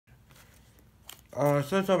So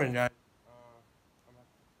something guys.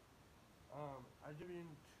 I just been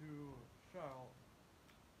to show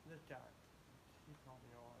this guy. He taught me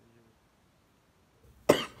all I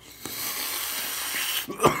do.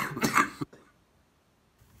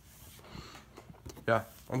 Yeah,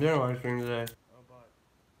 I'm doing a live stream today. Oh, but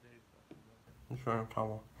it's very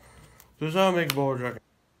combo. This is how I make a bowl jacket.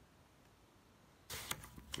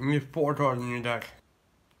 You need 4 cards in your deck.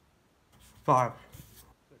 5.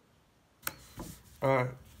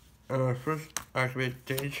 Alright. First activate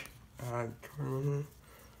stage. Turn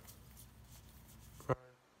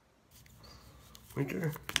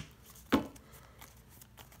winter.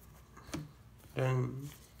 Then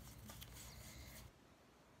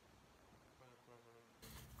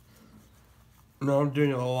no, I'm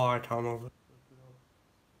doing a lot of time over.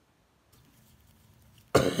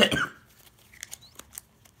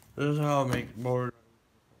 This is how I make board.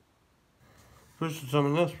 First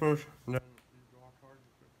summon this first, and then draw a card.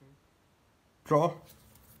 Draw.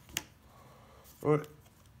 What?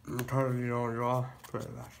 The card you don't draw, put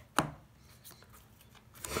it back.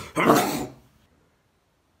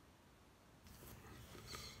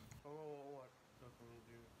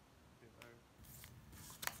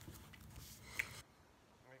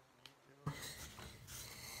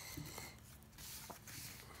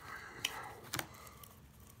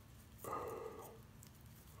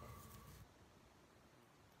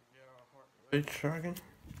 Wait a second.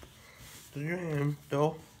 Does your hand,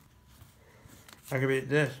 though? Activate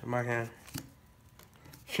this in my hand.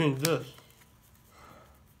 Change this.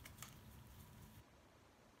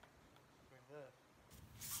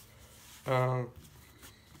 Um,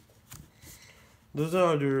 this is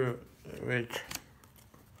how I do. Wait.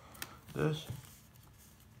 This.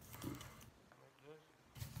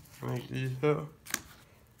 Make these up.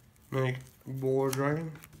 Make board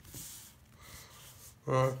dragon.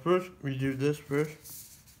 First we do this first.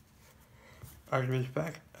 Activate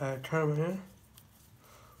back. Turn my hand.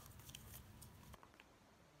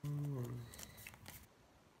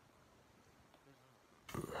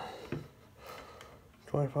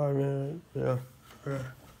 25 minutes. Yeah. Okay.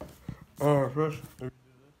 First we do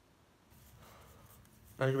this.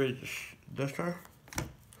 Activate this card.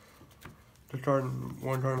 This card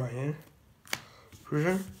one card in my hand.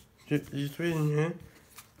 Fusion. These 3 in your hand.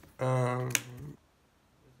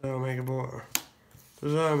 This is how I make a board.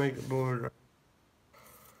 This is how I make a board.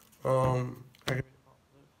 Activate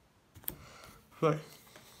flex.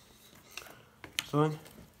 Sun.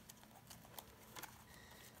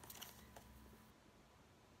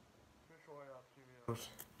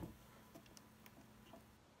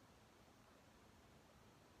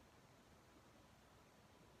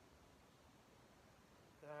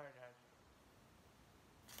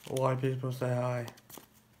 Why people say hi?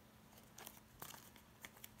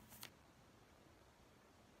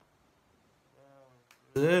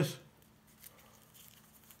 This.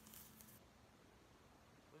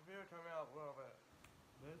 This video coming out a little bit.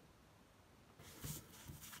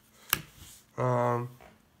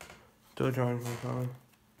 Still trying my phone.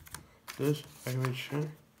 This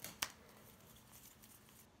activation.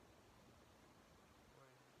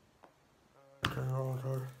 Turn on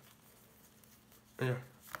card. Yeah.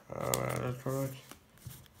 That's correct.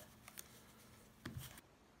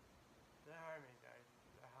 Say hi to me, guys.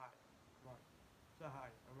 Say hi. Come on. Say hi.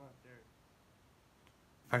 I'm not there.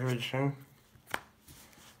 Activation.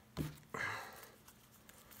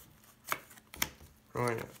 Oh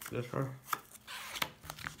yeah, this card.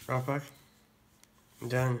 Drop back.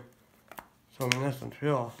 Then summon this and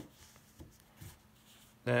fill.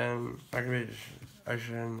 Then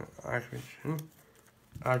activation.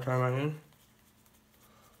 I try my hand.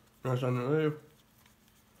 No sun to leave.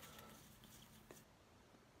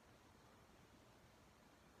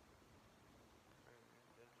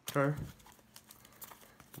 Okay.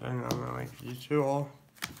 Then I'm gonna make these 2 all.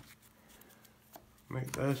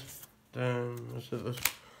 Make this. Then let's hit this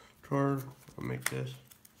card. I'll make this.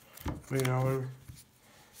 Make another one.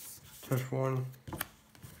 Touch 1.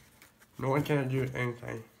 No one can do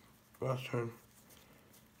anything. Last turn.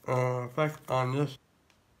 Effect on this.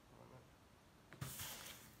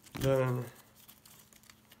 Then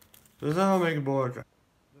this is how I make a board. This is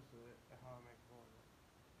how I make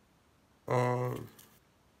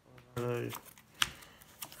a board.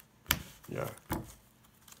 Yeah.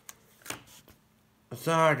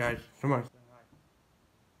 Say hi, guys. Come on.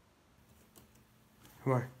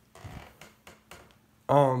 Come on.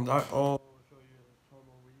 That all will show you the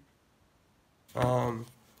total week.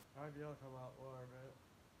 IBL come out a little bit.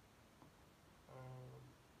 I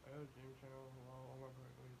have a gym channel, all my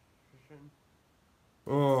nutrition.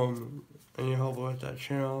 Any help with that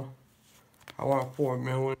channel? I want 4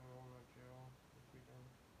 million on my channel this weekend.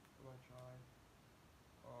 I'm gonna try.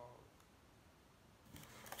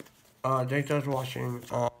 Thanks for watching. I'm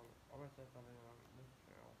gonna say something on this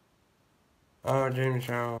channel. Jamie's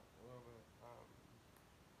channel. A little bit.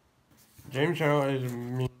 Jamie's channel is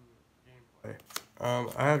me gameplay.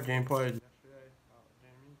 I have gameplay yesterday.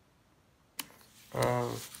 Jamie.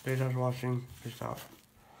 Thanks for watching. Peace out.